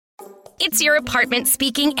it's your apartment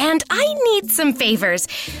speaking, and I need some favors.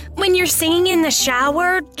 When you're singing in the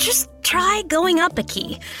shower, just try going up a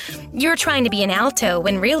key. You're trying to be an alto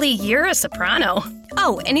when really you're a soprano.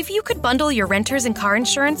 Oh, and if you could bundle your renters and car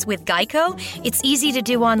insurance with Geico, it's easy to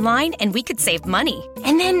do online and we could save money.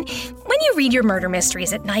 And then, when you read your murder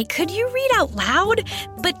mysteries at night, could you read out loud?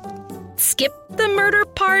 But skip the murder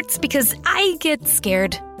parts because I get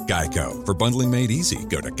scared. Geico. For bundling made easy,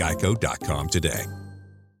 go to geico.com today.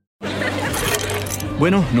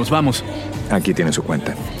 Bueno, nos vamos. Aquí tiene su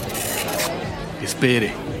cuenta.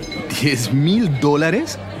 Espere,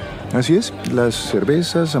 ¿$10,000? Así es, las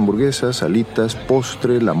cervezas, hamburguesas, alitas,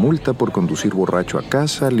 postre, la multa por conducir borracho a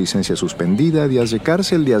casa, licencia suspendida, días de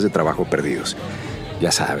cárcel, días de trabajo perdidos.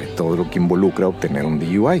 Ya sabe, todo lo que involucra obtener un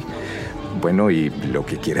DUI. Bueno, y lo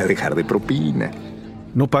que quiera dejar de propina.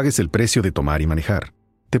 No pagues el precio de tomar y manejar.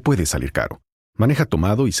 Te puede salir caro. Maneja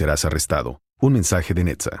tomado y serás arrestado. Un mensaje de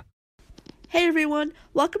Netza. Hey everyone,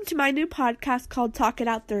 welcome to my new podcast called Talk It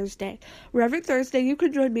Out Thursday, where every Thursday you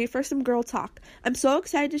can join me for some girl talk. I'm so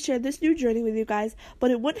excited to share this new journey with you guys,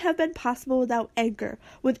 but it wouldn't have been possible without Anchor.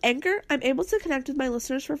 With Anchor, I'm able to connect with my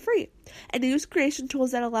listeners for free, and use creation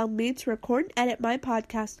tools that allow me to record and edit my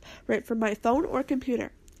podcast right from my phone or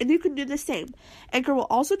computer. And you can do the same. Anchor will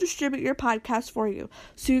also distribute your podcast for you,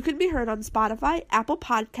 so you can be heard on Spotify, Apple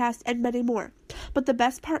Podcasts, and many more. But the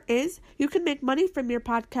best part is, you can make money from your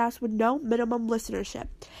podcast with no minimum listenership.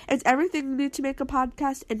 It's everything you need to make a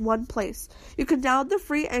podcast in one place. You can download the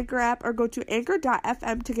free Anchor app or go to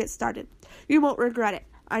anchor.fm to get started. You won't regret it.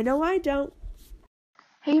 I know I don't.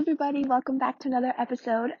 Hey everybody, welcome back to another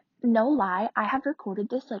episode. No lie, I have recorded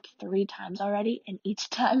this like 3 times already, and each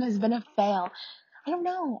time has been a fail. I don't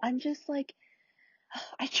know, I'm just like,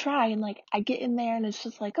 I try and like, I get in there and it's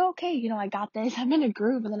just like, okay, I got this, I'm in a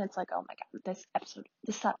groove, and then it's like, oh my god,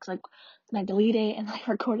 this sucks, like, and I delete it and like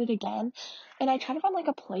record it again, and I try to find like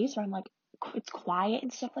a place where I'm like, it's quiet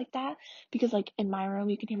and stuff like that, because like in my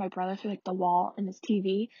room, you can hear my brother through like the wall and his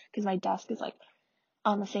TV, because my desk is like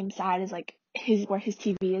on the same side as like where his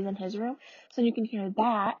TV is in his room, so you can hear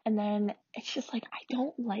that, and then it's just like, I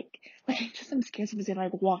don't like I'm scared someone's gonna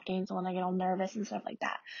like walk in, so when I get all nervous and stuff like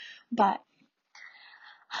that, but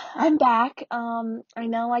I'm back. I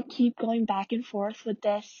know I keep going back and forth with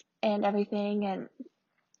this and everything, and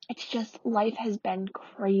it's just, life has been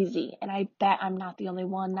crazy, and I bet I'm not the only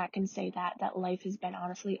one that can say that life has been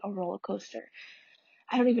honestly a roller coaster.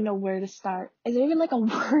 I don't even know where to start. Is there even like a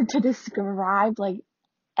word to describe like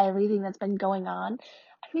everything that's been going on?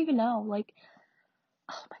 I don't even know. Like,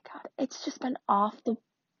 oh my god, it's just been off the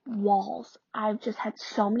walls. I've just had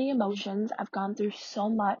so many emotions. I've gone through so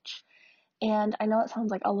much. And I know it sounds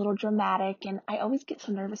like a little dramatic, and I always get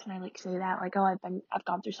so nervous when I like say that, like, oh, I've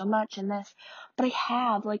gone through so much in this, but I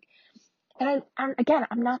have, like, and I'm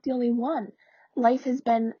not the only one. Life has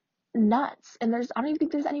been nuts, and I don't even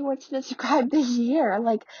think there's any words to describe this year.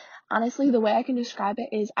 Like, honestly, the way I can describe it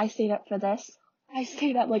is I stayed up for this. I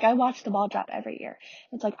stayed up, like, I watch the ball drop every year.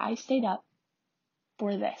 It's like, I stayed up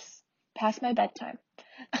for this, past my bedtime.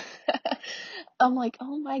 I'm like,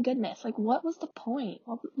 oh my goodness, like, what was the point?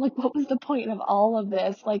 What was the point of all of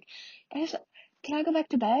this? Like, can I go back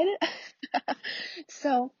to bed?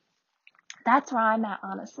 So, that's where I'm at,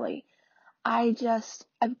 honestly. I've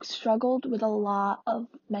struggled with a lot of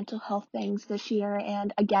mental health things this year,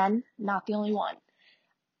 and again, not the only one.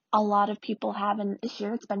 A lot of people have, and this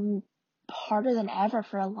year it's been harder than ever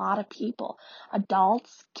for a lot of people.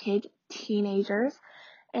 Adults, kids, teenagers,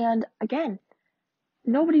 and again,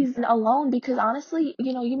 nobody's alone, because honestly,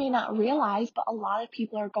 you may not realize, but a lot of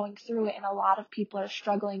people are going through it, and a lot of people are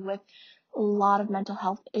struggling with a lot of mental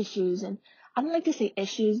health issues. And I don't like to say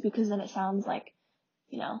issues, because then it sounds like,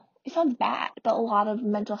 it sounds bad, but a lot of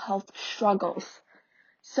mental health struggles.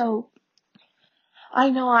 So I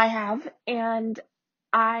know I have, and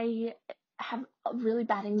I have a really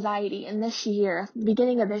bad anxiety. And this year, the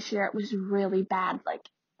beginning of this year, it was really bad. Like,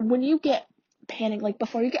 when you get panic, like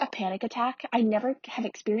before you get a panic attack, I never have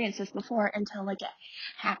experienced this before until like it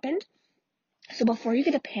happened. So before you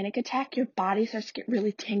get a panic attack, your body starts to get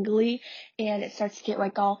really tingly, and it starts to get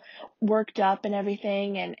like all worked up and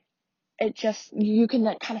everything, and you can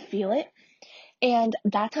like kind of feel it. And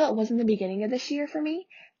that's how it was in the beginning of this year for me,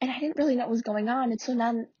 and I didn't really know what was going on. And so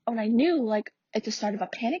then when I knew like at the start of a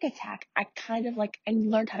panic attack, I kind of like, I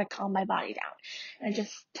learned how to calm my body down. And I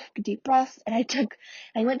just took deep breaths, and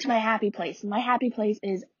I went to my happy place. And my happy place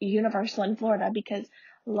is Universal in Florida, because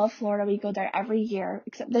I love Florida. We go there every year,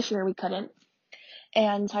 except this year we couldn't.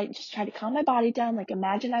 And so I just tried to calm my body down, like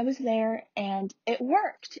imagine I was there, and it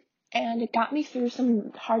worked. And it got me through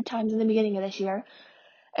some hard times in the beginning of this year.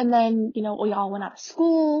 And then, we all went out of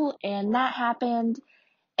school and that happened,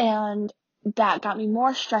 and that got me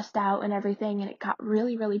more stressed out and everything, and it got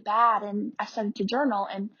really, really bad, and I started to journal,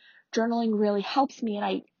 and journaling really helps me, and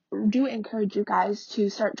I do encourage you guys to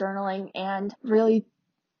start journaling and really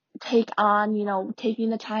take on, taking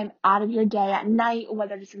the time out of your day at night,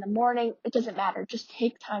 whether it's in the morning, it doesn't matter. Just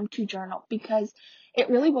take time to journal, because it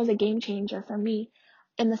really was a game changer for me,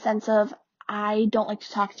 in the sense of I don't like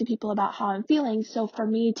to talk to people about how I'm feeling. So for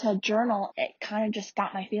me to journal, it kind of just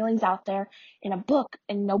got my feelings out there in a book,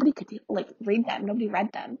 and nobody could read them. Nobody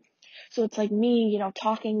read them. So it's like me,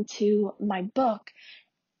 talking to my book,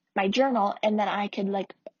 my journal, and then I could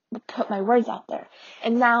put my words out there.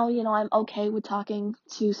 And now, I'm okay with talking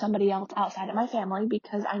to somebody else outside of my family,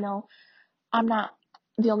 because I know I'm not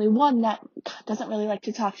the only one that doesn't really like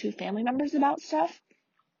to talk to family members about stuff.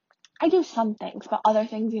 I do some things, but other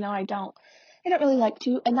things, I don't really like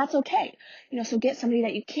to, and that's okay. So get somebody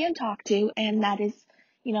that you can talk to, and that is,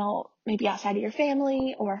 maybe outside of your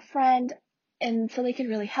family or a friend, and so they can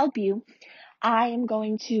really help you. I am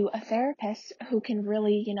going to a therapist who can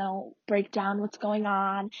really, break down what's going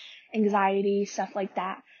on, anxiety, stuff like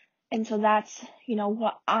that. And so that's,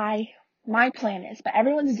 what my plan is. But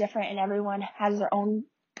everyone's different, and everyone has their own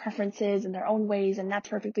preferences and their own ways, and that's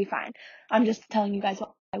perfectly fine. I'm just telling you guys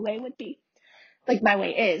what my way would be. My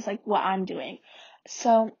way is, what I'm doing.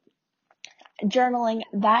 So journaling,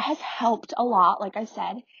 that has helped a lot, like I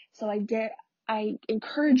said. So I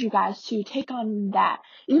encourage you guys to take on that.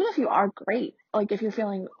 Even if you are great, if you're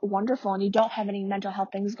feeling wonderful and you don't have any mental health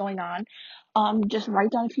things going on, just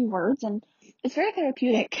write down a few words, and it's very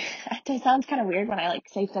therapeutic. It sounds kind of weird when I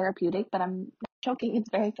say therapeutic, but I'm not joking. It's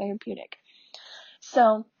very therapeutic.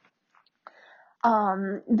 So,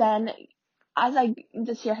 then as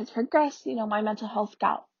this year has progressed, my mental health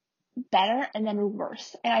got better and then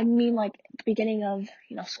worse. And I mean, at the beginning of,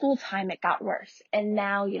 school time, it got worse. And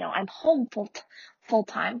now, I'm home full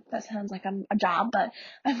time. That sounds like I'm a job, but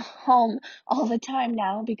I'm home all the time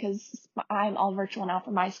now because I'm all virtual now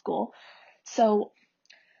for my school. So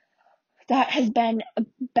that has been a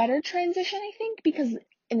better transition, I think, because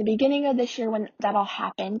in the beginning of this year when that all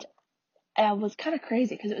happened, it was kind of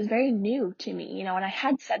crazy because it was very new to me, and I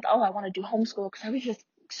had said, I want to do homeschool because I was just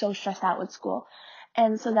so stressed out with school.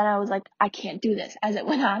 And so then I was like, I can't do this. As it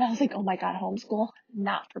went on, I was like, oh my God, homeschool,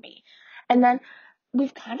 not for me. And then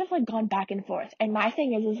we've kind of gone back and forth. And my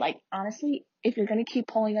thing is honestly, if you're going to keep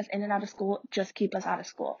pulling us in and out of school, just keep us out of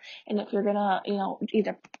school. And if you're going to,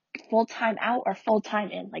 either full time out or full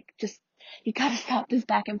time in, you got to stop this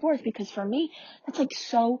back and forth, because for me, that's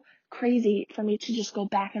so crazy for me to just go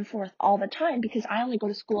back and forth all the time, because I only go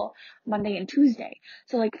to school Monday and Tuesday.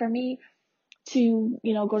 So for me to,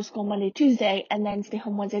 go to school Monday, Tuesday, and then stay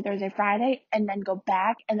home Wednesday, Thursday, Friday, and then go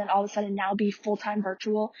back, and then all of a sudden now be full-time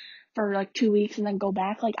virtual for 2 weeks and then go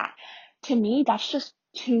back, to me, that's just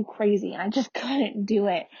too crazy, and I just couldn't do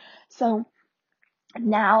it. So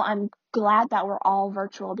now I'm glad that we're all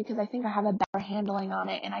virtual, because I think I have a better handling on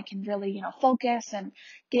it, and I can really, focus and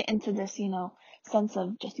get into this, sense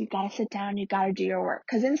of just, you gotta sit down, you gotta do your work.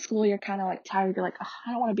 Because in school, you're kind of tired, you're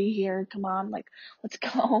I don't want to be here, come on, let's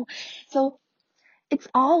go. So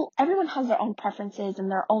everyone has their own preferences and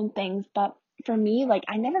their own things, but for me,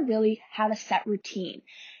 I never really had a set routine,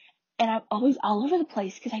 and I'm always all over the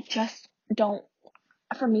place because I just don't.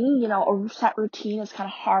 For me, a set routine is kind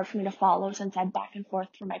of hard for me to follow, since I'm back and forth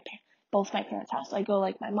from both my parents' house. So I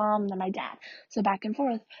go my mom and then my dad, so back and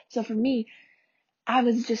forth. So for me, I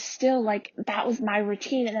was just still that was my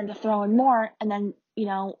routine, and then to throw in more, and then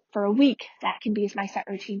for a week that can be my set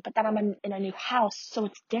routine. But then I'm in a new house, so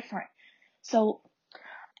it's different. So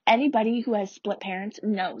anybody who has split parents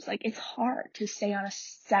knows it's hard to stay on a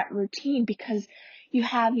set routine, because you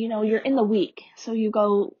have, you're in the week. So you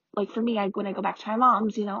go, for me, when I go back to my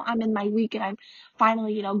mom's, I'm in my week, and I'm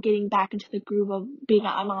finally, getting back into the groove of being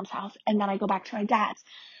at my mom's house. And then I go back to my dad's,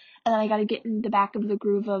 and then I got to get in the back of the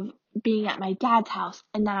groove of being at my dad's house.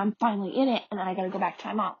 And then I'm finally in it, and then I got to go back to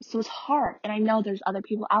my mom. So it's hard. And I know there's other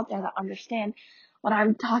people out there that understand what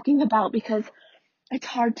I'm talking about, because it's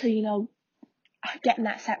hard to, get in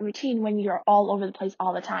that set routine when you're all over the place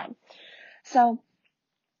all the time. So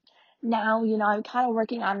now, I'm kind of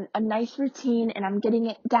working on a nice routine, and I'm getting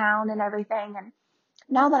it down and everything. And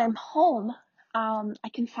now that I'm home, I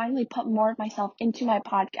can finally put more of myself into my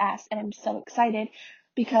podcast, and I'm so excited,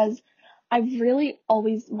 because I've really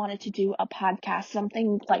always wanted to do a podcast,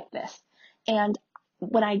 something like this. And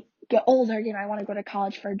when I get older, I want to go to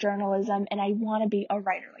college for journalism, and I want to be a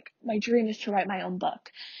writer. My dream is to write my own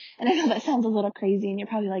book. And I know that sounds a little crazy, and you're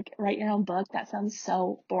probably write your own book? That sounds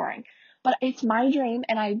so boring. But it's my dream,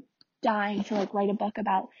 and I dying to like write a book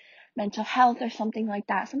about mental health or something like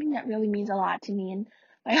that, something that really means a lot to me. And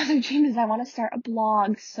my other dream is I want to start a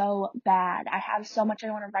blog so bad. I have so much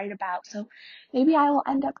I want to write about, so maybe I will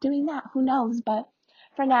end up doing that. Who knows? But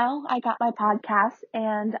for now, I got my podcast,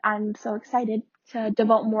 and I'm so excited to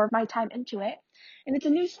devote more of my time into it. And it's a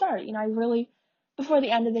new start. I really, before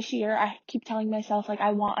the end of this year, I keep telling myself, like,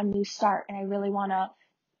 I want a new start, and I really want to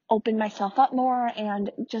open myself up more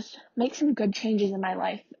and just make some good changes in my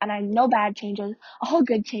life. And I know bad changes, all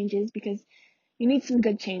good changes, because you need some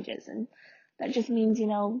good changes. And that just means,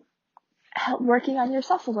 working on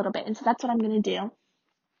yourself a little bit. And so that's what I'm going to do.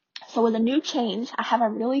 So with a new change, I have a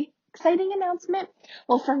really exciting announcement.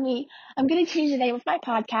 Well, for me, I'm going to change the name of my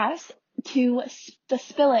podcast to the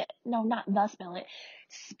Spill It. No, not the Spill It.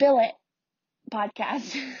 Spill It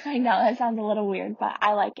podcast. I know that sounds a little weird, but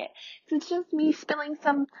I like it. It's just me spilling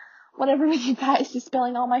some whatever with you guys, just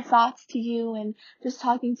spilling all my thoughts to you and just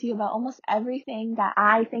talking to you about almost everything that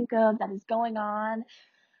I think of that is going on.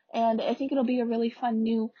 And I think it'll be a really fun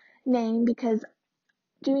new name because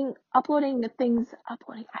uploading,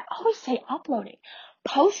 I always say uploading,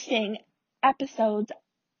 posting episodes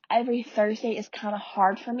every Thursday is kind of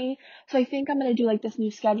hard for me. So I think I'm going to do like this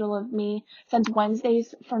new schedule of me, since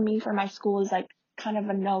Wednesdays for me for my school is like kind of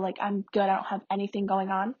a no, like I'm good. I don't have anything going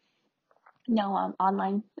on. No,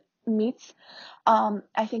 online meets. I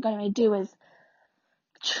think what I'm going to do is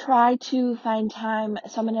try to find time.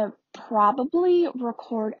 So I'm going to probably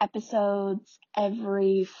record episodes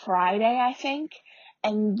every Friday, I think.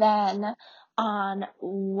 And then on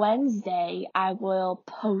Wednesday, I will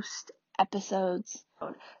post episodes.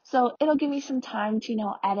 So it'll give me some time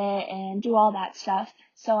to, edit and do all that stuff.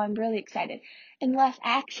 So I'm really excited. Unless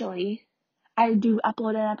actually I do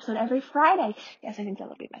upload an episode every Friday. Yes, I think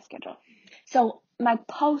that'll be my schedule. So my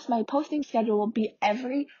posting schedule will be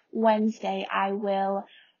every Wednesday I will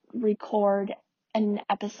record an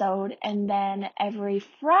episode, and then every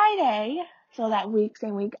Friday, so that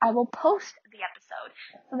same week, I will post the episode.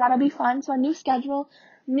 So that'll be fun. So a new schedule,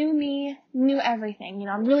 new me, new everything.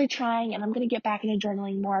 I'm really trying, and I'm going to get back into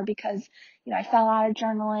journaling more because, I fell out of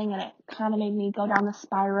journaling and it kind of made me go down the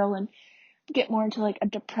spiral and get more into like a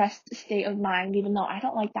depressed state of mind, even though I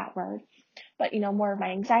don't like that word. But, more of my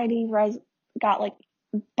anxiety got like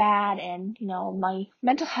bad, and, my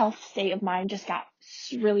mental health state of mind just got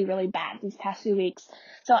really, really bad these past few weeks.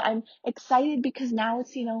 So I'm excited because now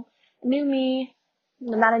it's, new me,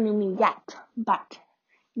 not a new me yet, but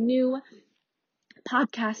new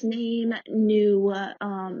podcast name, new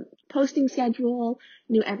posting schedule,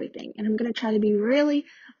 new everything. And I'm going to try to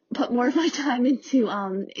put more of my time into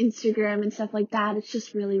Instagram and stuff like that. It's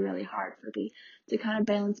just really, really hard for me to kind of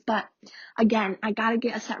balance. But again, I got to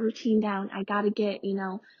get a set routine down. I got to get,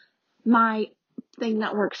 my thing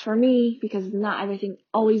that works for me, because not everything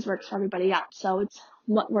always works for everybody else. So it's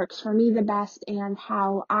what works for me the best and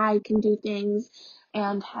how I can do things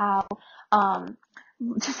and how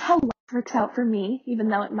just how life works out for me, even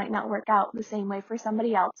though it might not work out the same way for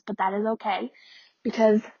somebody else, but that is okay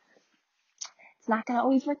because it's not going to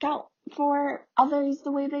always work out for others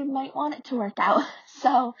the way they might want it to work out.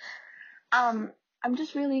 So I'm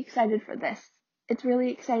just really excited for this. It's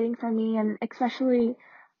really exciting for me, and especially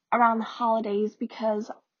around the holidays,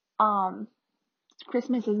 because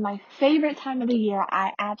Christmas is my favorite time of the year.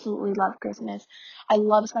 I absolutely love Christmas. I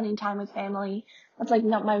love spending time with family. That's like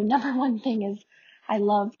my number one thing is I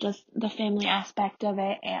love just the family aspect of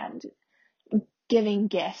it and giving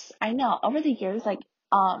gifts. I know over the years, like,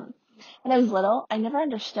 when I was little, I never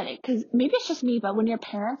understood it, because maybe it's just me, but when your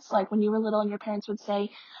parents, like when you were little and your parents would say,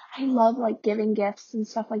 I love like giving gifts and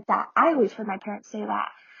stuff like that. I always heard my parents say that.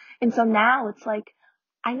 And so now it's like,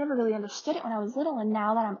 I never really understood it when I was little, and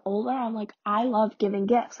now that I'm older, I'm like, I love giving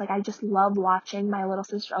gifts. Like, I just love watching my little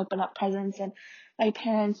sister open up presents and my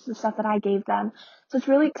parents, the stuff that I gave them. So it's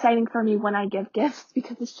really exciting for me when I give gifts,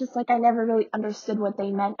 because it's just like I never really understood what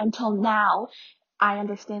they meant until now. I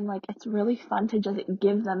understand, like, it's really fun to just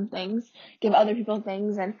give them things, give other people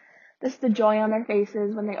things, and just the joy on their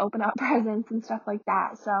faces when they open up presents and stuff like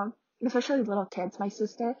that. So, especially little kids. My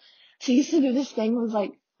sister, she used to do this thing, was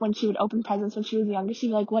like, when she would open presents when she was younger, she'd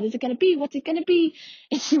be like, what is it going to be? What's it going to be?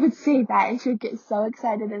 And she would say that, and she would get so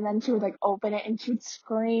excited, and then she would like open it, and she would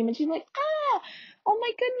scream, and she'd be like, ah, oh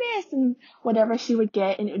my goodness, and whatever she would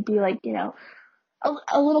get, and it would be like,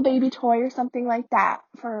 a little baby toy or something like that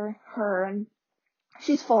for her. And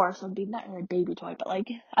she's 4, so it'd be not really a baby toy, but like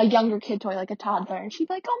a younger kid toy, like a toddler. And she'd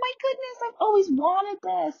be like, oh my goodness, I've always wanted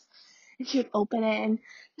this. And she would open it, and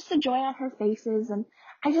just the joy on her faces. And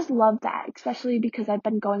I just love that, especially because I've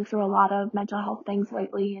been going through a lot of mental health things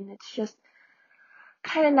lately. And it's just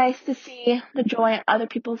kind of nice to see the joy on other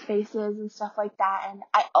people's faces and stuff like that. And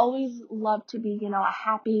I always love to be, a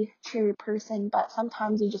happy, cheery person, but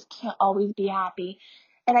sometimes you just can't always be happy.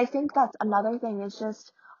 And I think that's another thing is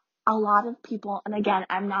just a lot of people, and again,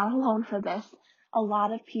 I'm not alone for this, a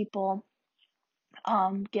lot of people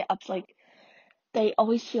get up, like, they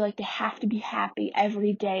always feel like they have to be happy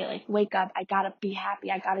every day. Like, wake up, I gotta be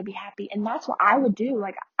happy, I gotta be happy. And that's what I would do.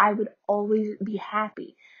 Like, I would always be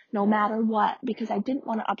happy, no matter what, because I didn't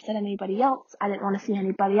want to upset anybody else. I didn't want to see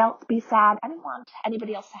anybody else be sad. I didn't want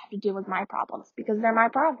anybody else to have to deal with my problems, because they're my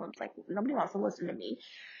problems. Like, nobody wants to listen to me.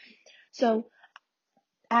 So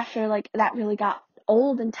after, like, that really got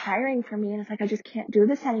old and tiring for me, and it's like, I just can't do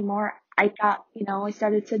this anymore, I got, I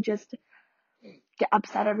started to just get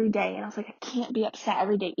upset every day. And I was like, I can't be upset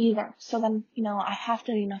every day either. So then, I have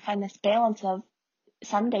to, find this balance of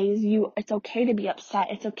some days it's okay to be upset.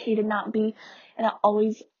 It's okay to not be in an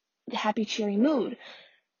always happy, cheery mood.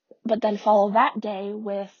 But then follow that day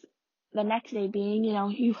with the next day being,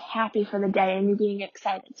 you happy for the day and you being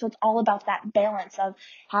excited. So it's all about that balance of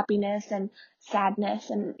happiness and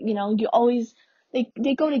sadness. And, you always,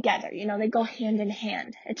 they go together, they go hand in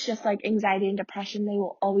hand. It's just like anxiety and depression. They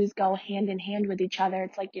will always go hand in hand with each other.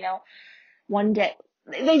 It's like, one day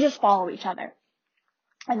they just follow each other.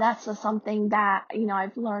 And that's just something that,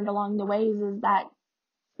 I've learned along the ways, is that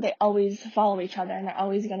they always follow each other and they're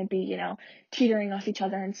always going to be, teetering off each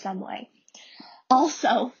other in some way.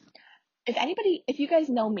 Also, if you guys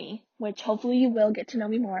know me, which hopefully you will get to know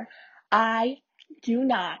me more, I'm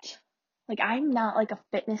not like a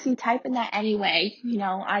fitnessy type in that any way.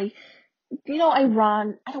 I don't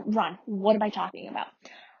run. What am I talking about?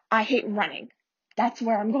 I hate running. That's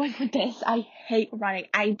where I'm going with this. I hate running.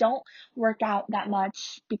 I don't work out that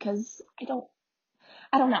much because I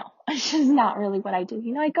don't know. It's just not really what I do.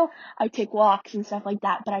 I take walks and stuff like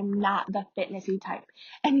that, but I'm not the fitnessy type.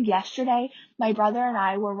 And yesterday, my brother and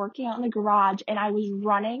I were working out in the garage and I was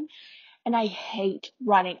running, and I hate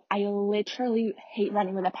running. I literally hate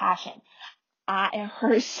running with a passion. It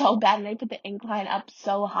hurt so bad, and I put the incline up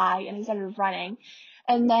so high and I started running.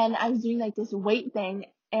 And then I was doing like this weight thing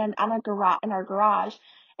and in our garage,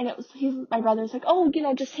 and my brother's like, oh,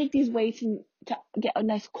 just take these weights, and to get a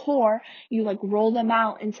nice core, you like roll them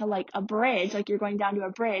out into like a bridge, like you're going down to a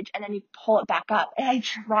bridge, and then you pull it back up. And I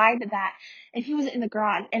tried that, and he was in the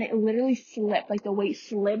garage, and it literally slipped, like the weight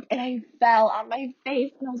slipped, and I fell on my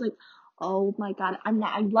face, and I was like, oh my God,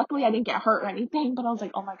 luckily I didn't get hurt or anything, but I was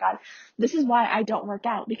like, oh my God, this is why I don't work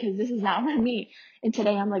out, because this is not for me. And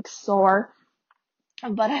today I'm like sore,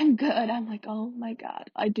 but I'm good. I'm like, oh my God,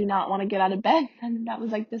 I do not want to get out of bed. And that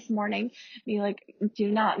was like this morning, me like, do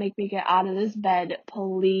not make me get out of this bed,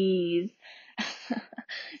 please.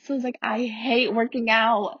 So it's like, I hate working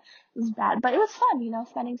out. It was bad, but it was fun,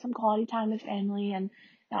 spending some quality time with family and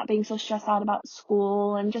not being so stressed out about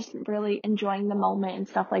school, and just really enjoying the moment and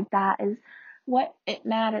stuff like that is what it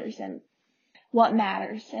matters and what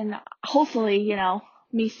matters. And hopefully,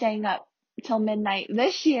 me staying up till midnight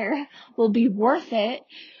this year will be worth it.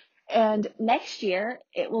 And next year,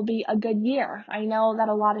 it will be a good year. I know that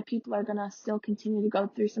a lot of people are going to still continue to go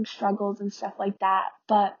through some struggles and stuff like that.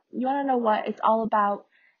 But you want to know what? It's all about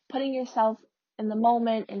putting yourself in the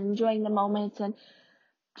moment and enjoying the moments, and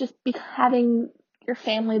just having your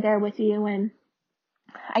family there with you. And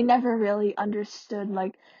I never really understood,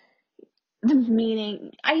 like, the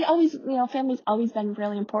meaning. I always, family's always been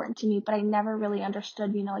really important to me, but I never really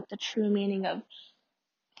understood, like, the true meaning of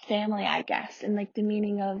family, I guess, and like the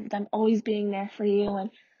meaning of them always being there for you and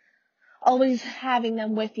always having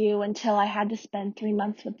them with you, until I had to spend 3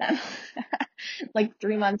 months with them. Like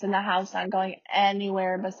 3 months in the house, not going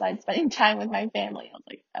anywhere besides spending time with my family. I was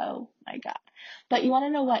like, oh my God. But you want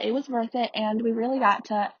to know what? It was worth it, and we really got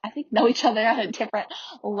to, I think, know each other at a different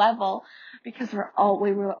level, because we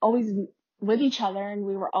were always with each other, and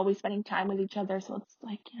we were always spending time with each other. So it's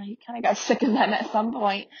like, you kind of got sick of them at some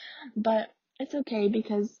point, but it's okay,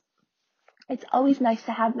 because it's always nice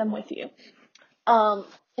to have them with you.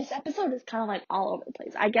 This episode is kind of like all over the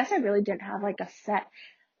place. I guess I really didn't have like a set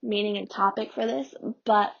meaning and topic for this,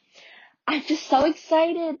 but I'm just so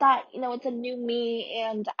excited that, it's a new me,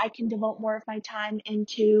 and I can devote more of my time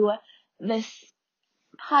into this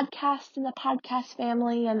podcast and the podcast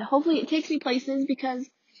family, and hopefully it takes me places, because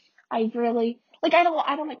I really, like, I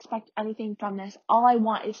don't expect anything from this. All I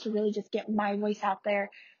want is to really just get my voice out there,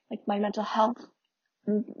 like my mental health,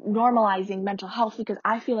 normalizing mental health, because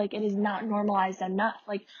I feel like it is not normalized enough.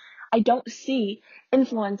 Like, I don't see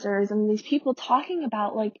influencers and these people talking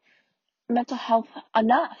about like mental health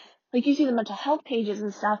enough. Like, you see the mental health pages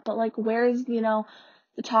and stuff, but like, where's, the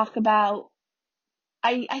talk about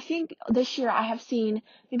I think this year I have seen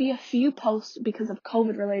maybe a few posts because of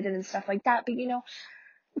COVID related and stuff like that, but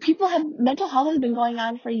mental health has been going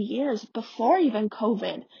on for years before even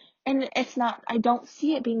COVID. And I don't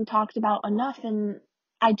see it being talked about enough. And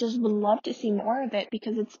I just would love to see more of it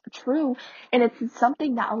because it's true. And it's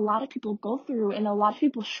something that a lot of people go through and a lot of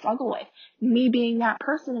people struggle with. Me being that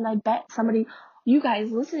person. And I bet you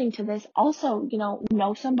guys listening to this also,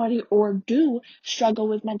 know somebody or do struggle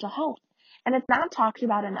with mental health. And it's not talked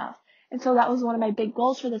about enough. And so that was one of my big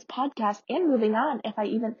goals for this podcast and moving on.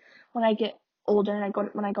 When I get older and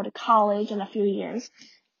when I go to college in a few years,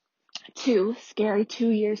 2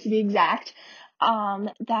 years to be exact,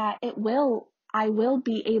 that I will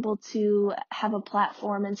be able to have a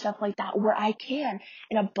platform and stuff like that where I can,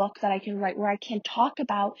 in a book that I can write, where I can talk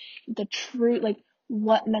about the true, like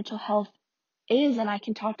what mental health is, and I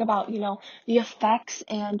can talk about, the effects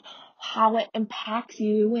and how it impacts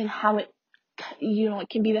you and how it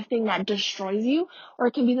can be the thing that destroys you or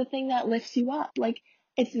it can be the thing that lifts you up. Like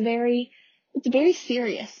it's very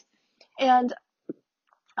serious. And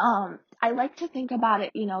I like to think about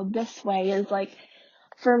it, this way is like,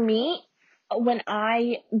 for me, when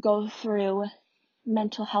I go through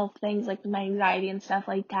mental health things like my anxiety and stuff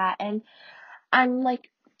like that, and I'm like,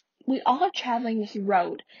 we all are traveling this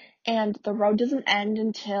road, and the road doesn't end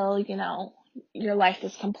until, your life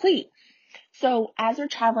is complete. So as you're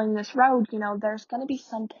traveling this road, there's going to be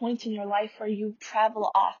some points in your life where you travel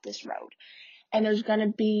off this road. And there's going to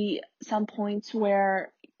be some points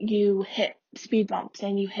where you hit speed bumps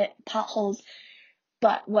and you hit potholes.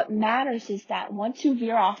 But what matters is that once you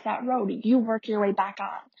veer off that road, you work your way back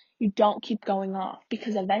on. You don't keep going off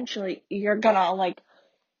because eventually you're going to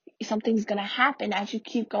something's going to happen as you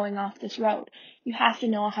keep going off this road. You have to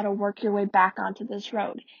know how to work your way back onto this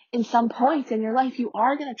road. In some points in your life, you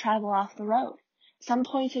are going to travel off the road. Some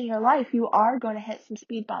points in your life, you are going to hit some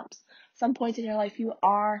speed bumps. Some points in your life, you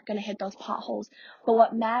are going to hit those potholes. But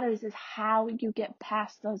what matters is how you get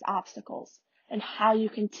past those obstacles and how you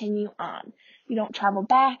continue on. You don't travel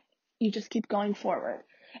back, you just keep going forward.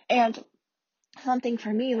 And something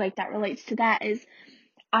for me that relates to that is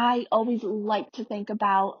I always like to think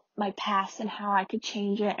about my past and how I could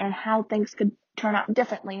change it and how things could turn out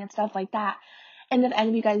differently and stuff like that. And if any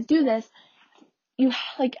of you guys do this, you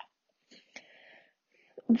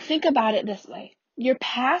think about it this way. Your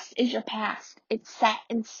past is your past. It's set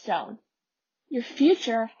in stone. Your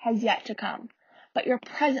future has yet to come. But your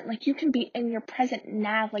present, you can be in your present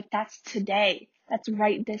now, that's today. That's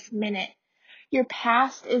right this minute. Your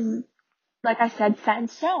past is, like I said, set in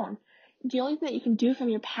stone. The only thing that you can do from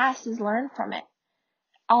your past is learn from it.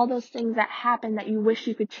 All those things that happen that you wish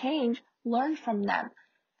you could change, learn from them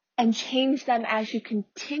and change them as you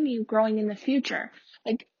continue growing in the future.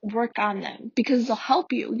 Work on them because they'll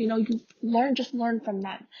help you. You just learn from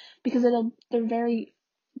them because they're very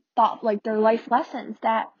they're life lessons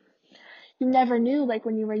that you never knew,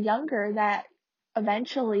 when you were younger, that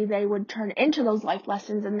eventually they would turn into those life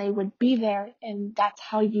lessons and they would be there, and that's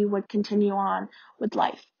how you would continue on with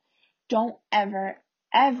life. Don't ever,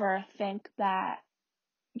 ever think that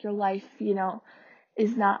your life,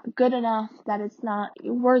 is not good enough, that it's not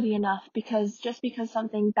worthy enough, because just because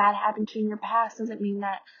something bad happened to you in your past doesn't mean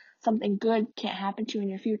that something good can't happen to you in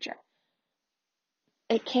your future.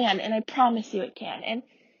 It can, and I promise you it can. And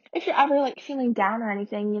if you're ever feeling down or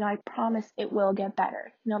anything, I promise it will get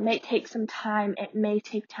better. It may take some time. It may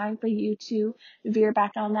take time for you to veer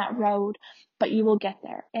back on that road, but you will get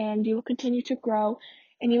there and you will continue to grow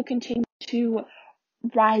and you will continue to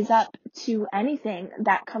rise up to anything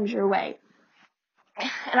that comes your way.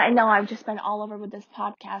 And I know I've just been all over with this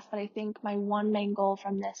podcast, but I think my one main goal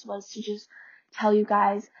from this was to just tell you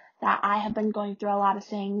guys that I have been going through a lot of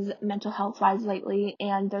things mental health wise lately,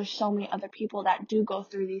 and there's so many other people that do go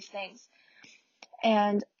through these things.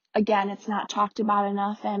 And again, it's not talked about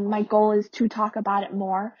enough, and my goal is to talk about it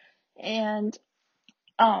more and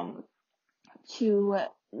to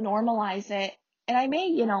normalize it. And I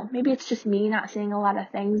may, maybe it's just me not seeing a lot of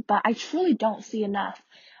things, but I truly don't see enough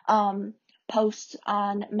posts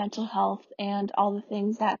on mental health and all the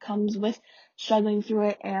things that comes with struggling through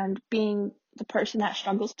it and being the person that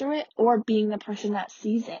struggles through it or being the person that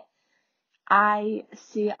sees it. I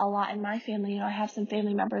see a lot in my family. I have some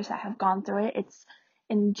family members that have gone through it. It's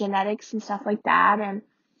in genetics and stuff like that, and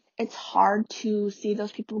it's hard to see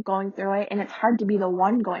those people going through it, and it's hard to be the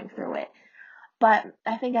one going through it. But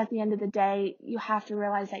I think at the end of the day, you have to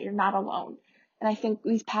realize that you're not alone. And I think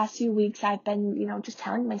these past few weeks I've been, just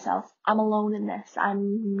telling myself, I'm alone in this.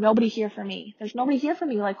 I'm nobody here for me. There's nobody here for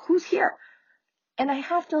me. Who's here? And I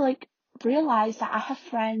have to realize that I have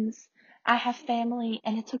friends, I have family,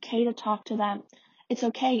 and it's okay to talk to them. It's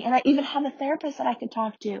okay. And I even have a therapist that I can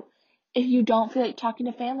talk to. If you don't feel like talking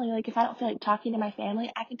to family, like if I don't feel like talking to my family,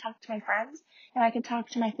 I can talk to my friends and I can talk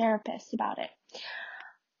to my therapist about it.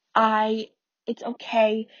 It's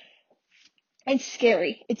okay. It's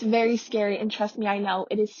scary. It's very scary. And trust me, I know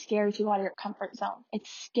it is scary to go out of your comfort zone. It's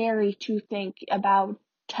scary to think about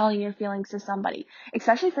telling your feelings to somebody,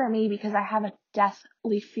 especially for me because I have a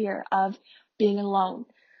deathly fear of being alone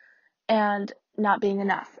and not being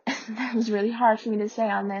enough. That was really hard for me to say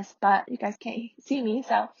on this, but you guys can't see me,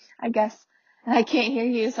 so I guess I can't hear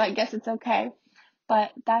you, so I guess it's okay.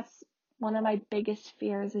 But that's one of my biggest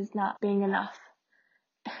fears is not being enough.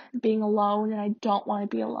 Being alone, and I don't want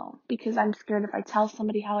to be alone because I'm scared if I tell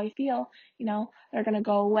somebody how I feel, they're going to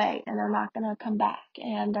go away and they're not going to come back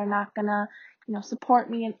and they're not going to, support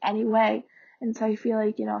me in any way. And so I feel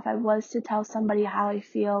like, if I was to tell somebody how I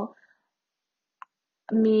feel,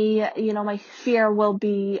 my fear will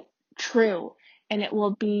be true and it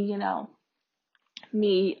will be,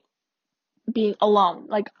 me being alone,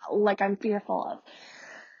 like I'm fearful of.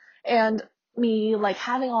 And me like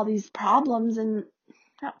having all these problems and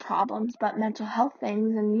not problems, but mental health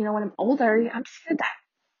things. And, when I'm older, I'm scared that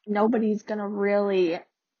nobody's going to really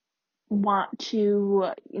want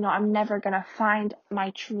to, I'm never going to find my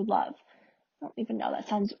true love. I don't even know. That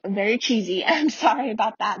sounds very cheesy. I'm sorry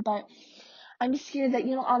about that, but I'm scared that,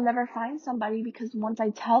 I'll never find somebody because once I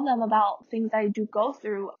tell them about things I do go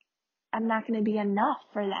through, I'm not going to be enough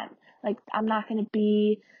for them. Like, I'm not going to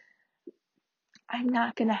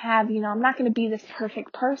have, I'm not going to be this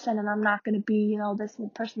perfect person, and I'm not going to be, this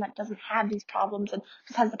person that doesn't have these problems and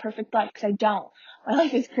just has the perfect life, because I don't. My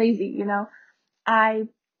life is crazy, I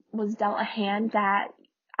was dealt a hand that,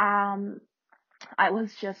 I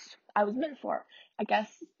was meant for. I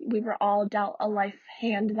guess we were all dealt a life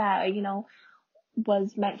hand that,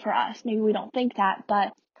 was meant for us. Maybe we don't think that,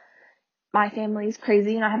 but my family is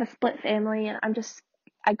crazy, and I have a split family, and I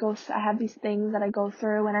have these things that I go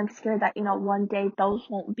through, and I'm scared that, one day those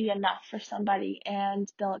won't be enough for somebody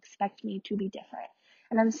and they'll expect me to be different.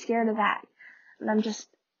 And I'm scared of that. And I'm just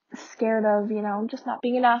scared of, just not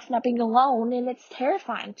being enough, not being alone, and it's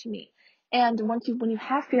terrifying to me. And when you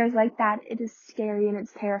have fears like that, it is scary and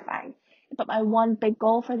it's terrifying. But my one big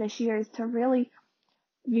goal for this year is to really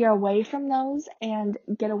veer away from those and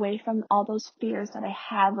get away from all those fears that I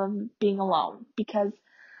have of being alone, because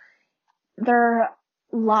they're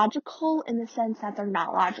logical in the sense that they're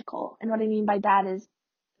not logical. And what I mean by that is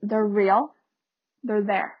they're real, they're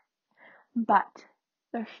there, but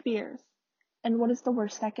they're fears. And what is the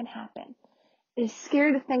worst that can happen? It's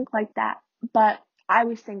scary to think like that, but I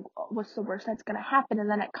always think, what's the worst that's going to happen? And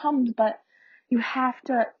then it comes, but you have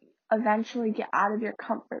to eventually get out of your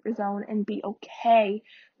comfort zone and be okay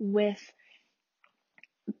with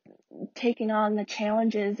taking on the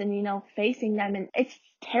challenges and, facing them. And it's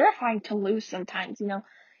terrifying to lose sometimes,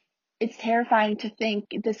 it's terrifying to think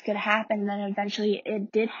this could happen, and then eventually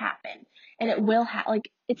it did happen, and it will happen. Like,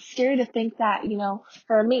 it's scary to think that,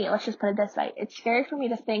 for me, let's just put it this way. It's scary for me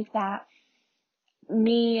to think that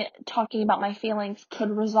me talking about my feelings could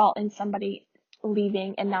result in somebody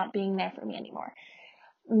leaving and not being there for me anymore.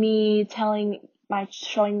 Me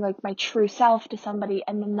showing like my true self to somebody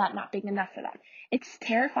and then that not being enough for them. It's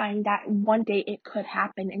terrifying that one day it could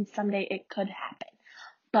happen and someday it could happen.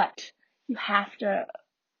 But you have to,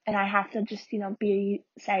 and I have to just,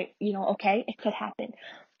 say, okay, it could happen.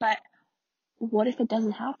 But what if it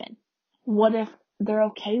doesn't happen? What if they're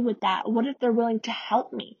okay with that? What if they're willing to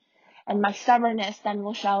help me? And my stubbornness then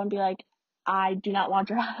will show and be like, I do not want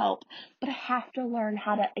your help. But I have to learn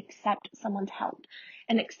how to accept someone's help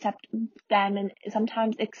and accept them, and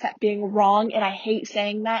sometimes accept being wrong. And I hate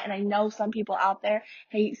saying that. And I know some people out there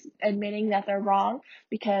hate admitting that they're wrong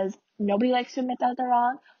because nobody likes to admit that they're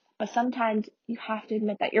wrong. But sometimes you have to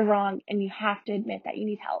admit that you're wrong, and you have to admit that you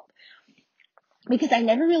need help. Because I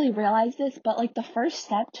never really realized this, but like the first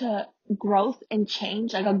step to growth and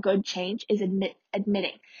change, like a good change, is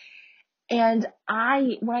admitting. And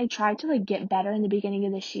when I tried to like get better in the beginning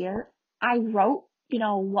of this year, I wrote,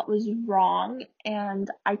 what was wrong, and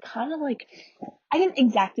I kind of like, I didn't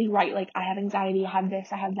exactly write like, I have anxiety, I have this,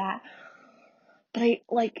 I have that, but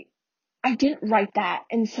I didn't write that.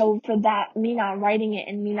 And so for that, me not writing it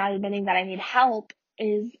and me not admitting that I need help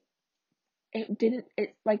it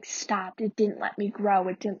stopped. It didn't let me grow.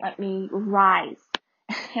 It didn't let me rise.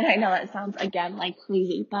 And I know that sounds, again, like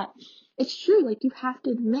crazy, but it's true. Like, you have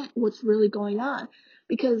to admit what's really going on,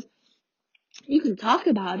 because you can talk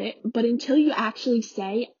about it, but until you actually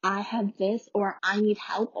say, I have this, or I need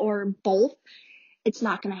help, or both, it's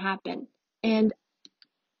not going to happen. And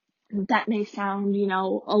that may sound,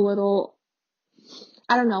 a little,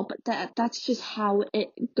 I don't know, but that's just how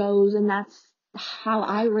it goes, and that's how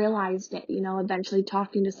I realized it, eventually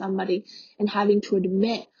talking to somebody and having to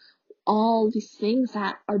admit all these things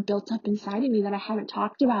that are built up inside of me that I haven't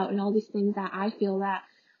talked about, and all these things that I feel that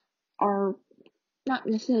are not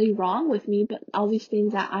necessarily wrong with me, but all these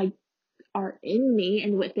things that are in me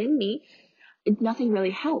and within me. Nothing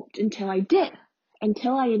really helped until I did.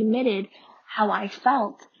 Until I admitted how I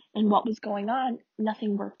felt and what was going on,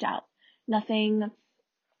 nothing worked out. Nothing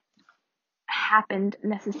happened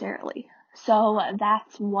necessarily. So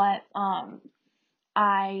that's what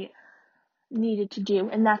I needed to do,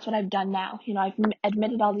 and that's what I've done now. I've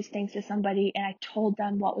admitted all these things to somebody, and I told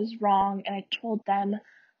them what was wrong, and I told them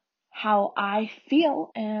how I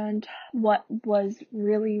feel and what was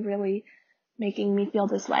really, really making me feel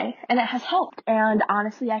this way, and it has helped. And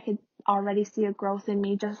honestly, I could already see a growth in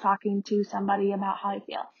me just talking to somebody about how I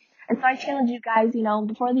feel. And so I challenge you guys,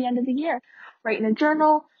 before the end of the year, write in a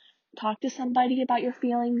journal, talk to somebody about your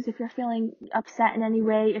feelings. If you're feeling upset in any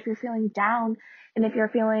way, if you're feeling down, and if you're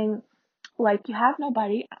feeling like you have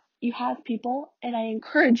nobody, you have people, and I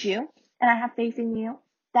encourage you, and I have faith in you,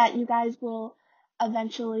 that you guys will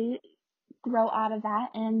eventually grow out of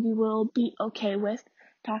that, and you will be okay with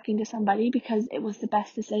talking to somebody, because it was the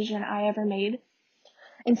best decision I ever made.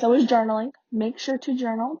 And so is journaling. Make sure to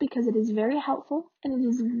journal, because it is very helpful, and it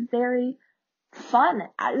is very fun.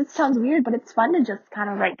 It sounds weird, but it's fun to just kind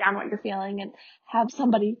of write down what you're feeling and have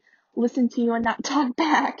somebody listen to you and not talk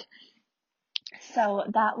back. So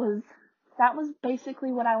that was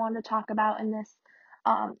basically what I wanted to talk about in this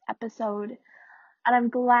episode. And I'm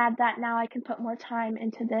glad that now I can put more time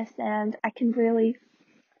into this, and I can really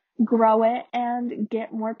grow it and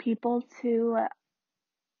get more people to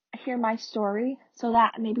hear my story, so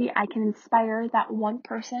that maybe I can inspire that one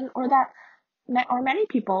person or many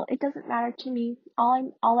people. It doesn't matter to me.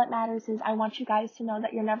 All that matters is I want you guys to know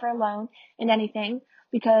that you're never alone in anything,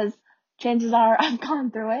 because chances are I've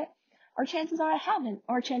gone through it, or chances are I haven't,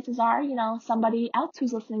 or chances are, somebody else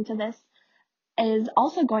who's listening to this is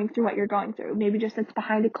also going through what you're going through. Maybe just it's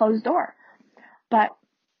behind a closed door. But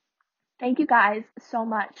thank you guys so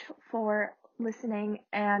much for listening,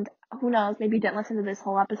 and who knows, maybe you didn't listen to this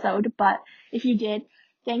whole episode, but if you did,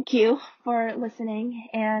 thank you for listening,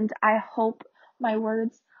 and I hope my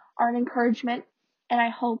words are an encouragement, and I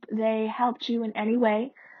hope they helped you in any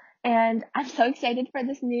way. And I'm so excited for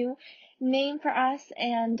this new name for us,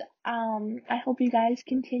 and I hope you guys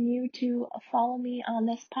continue to follow me on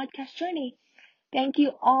this podcast journey. Thank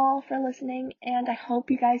you all for listening, and I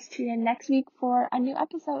hope you guys tune in next week for a new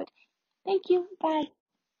episode. Thank you. Bye.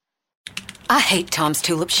 I hate Tom's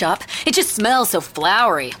Tulip Shop. It just smells so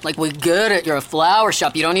flowery. Like we get it, you're a flower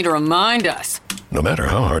shop. You don't need to remind us. No matter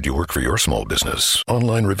how hard you work for your small business,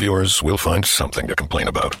 online reviewers will find something to complain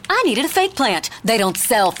about. I needed a fake plant. They don't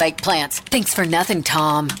sell fake plants. Thanks for nothing,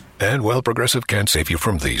 Tom. And while Progressive can't save you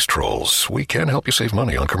from these trolls, we can help you save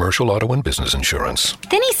money on commercial auto and business insurance.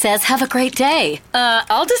 Then he says, have a great day.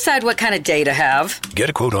 I'll decide what kind of day to have. Get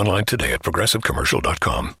a quote online today at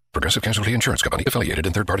progressivecommercial.com. Progressive Casualty Insurance Company, affiliated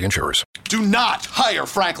and third-party insurers. Do not hire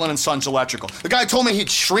Franklin & Sons Electrical. The guy told me he'd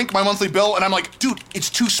shrink my monthly bill, and I'm like, dude, it's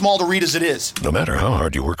too small to read as it is. No matter how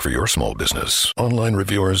hard you work for your small business, online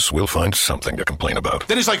reviewers will find something to complain about.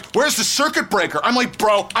 Then he's like, where's the circuit breaker? I'm like,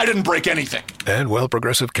 bro, I didn't break anything. And while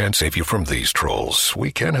Progressive can't save you from these trolls,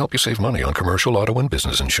 we can help you save money on commercial auto and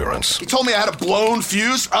business insurance. He told me I had a blown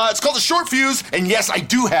fuse. It's called a short fuse, and yes, I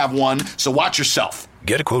do have one, so watch yourself.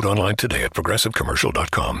 Get a quote online today at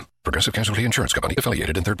progressivecommercial.com. Progressive Casualty Insurance Company,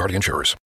 affiliated and third-party insurers.